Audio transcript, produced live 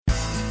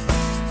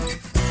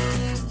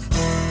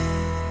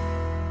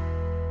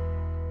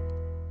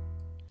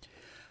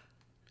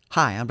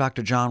Hi, I'm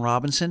Dr. John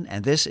Robinson,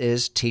 and this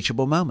is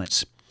Teachable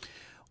Moments.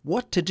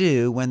 What to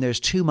do when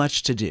there's too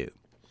much to do.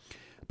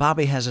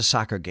 Bobby has a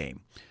soccer game.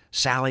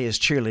 Sally is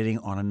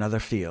cheerleading on another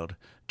field.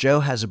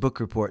 Joe has a book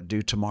report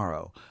due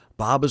tomorrow.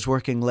 Bob is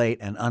working late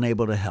and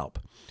unable to help.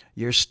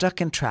 You're stuck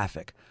in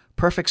traffic.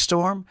 Perfect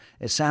storm?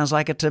 It sounds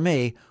like it to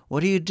me. What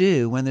do you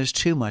do when there's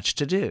too much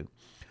to do?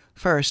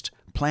 First,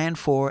 plan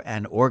for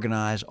and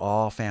organize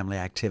all family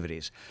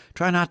activities.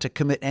 Try not to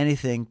commit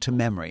anything to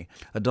memory.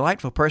 A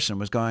delightful person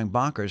was going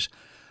bonkers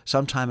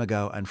some time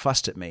ago and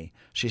fussed at me.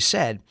 She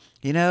said,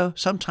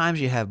 sometimes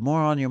you have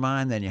more on your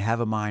mind than you have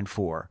a mind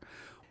for.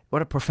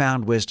 What a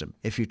profound wisdom.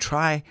 If you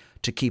try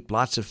to keep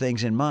lots of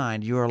things in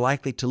mind, you are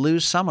likely to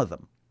lose some of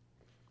them.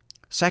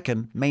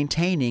 Second,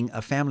 maintaining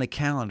a family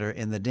calendar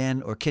in the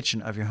den or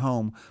kitchen of your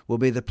home will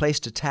be the place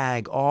to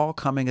tag all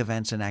coming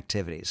events and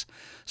activities.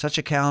 Such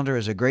a calendar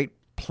is a great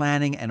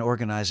planning and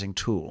organizing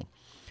tool.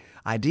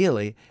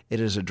 Ideally, it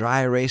is a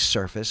dry erase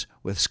surface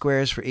with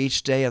squares for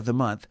each day of the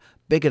month,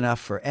 big enough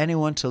for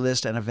anyone to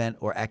list an event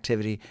or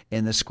activity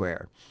in the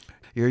square.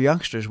 Your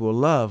youngsters will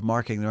love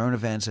marking their own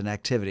events and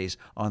activities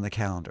on the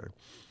calendar.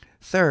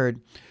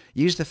 Third,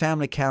 use the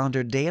family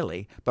calendar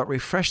daily, but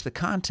refresh the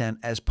content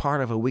as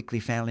part of a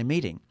weekly family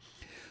meeting.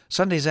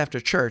 Sundays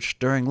after church,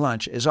 during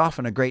lunch, is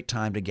often a great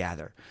time to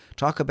gather.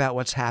 Talk about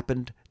what's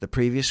happened the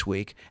previous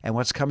week and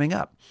what's coming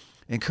up.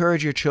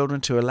 Encourage your children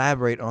to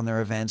elaborate on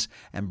their events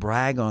and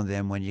brag on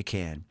them when you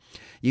can.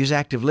 Use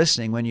active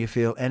listening when you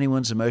feel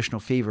anyone's emotional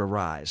fever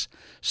rise.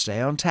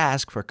 Stay on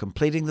task for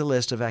completing the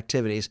list of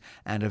activities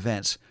and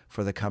events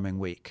for the coming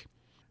week.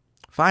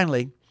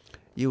 Finally,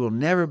 you will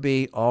never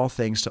be all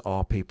things to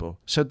all people,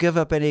 so give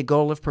up any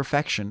goal of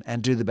perfection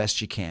and do the best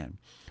you can.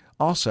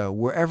 Also,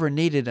 wherever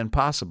needed and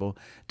possible,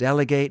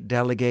 delegate,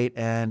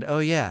 and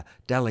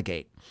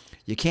delegate.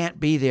 You can't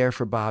be there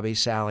for Bobby,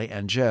 Sally,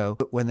 and Joe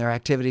when their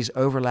activities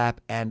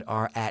overlap and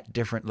are at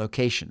different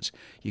locations.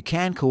 You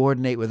can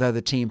coordinate with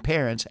other team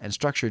parents and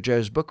structure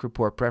Joe's book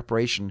report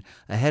preparation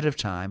ahead of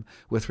time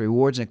with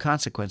rewards and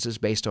consequences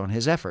based on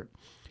his effort.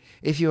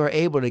 If you are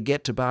able to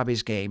get to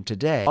Bobby's game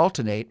today,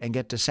 alternate and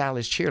get to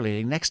Sally's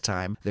cheerleading next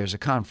time there's a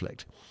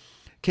conflict.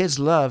 Kids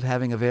love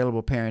having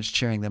available parents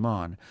cheering them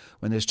on.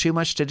 When there's too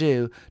much to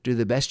do, do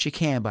the best you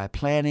can by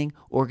planning,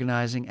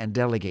 organizing, and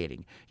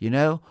delegating.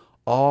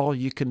 All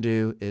you can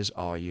do is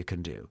all you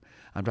can do.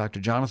 I'm Dr.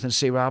 Jonathan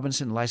C.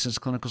 Robinson, licensed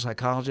clinical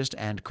psychologist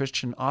and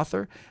Christian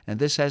author, and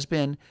this has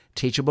been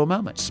Teachable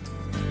Moments.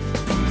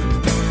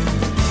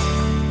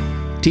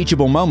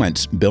 Teachable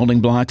Moments, Building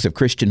Blocks of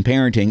Christian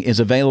Parenting is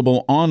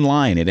available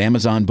online at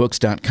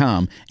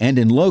AmazonBooks.com and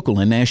in local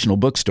and national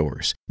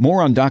bookstores.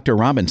 More on Dr.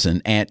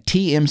 Robinson at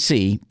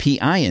tmcpinc.com.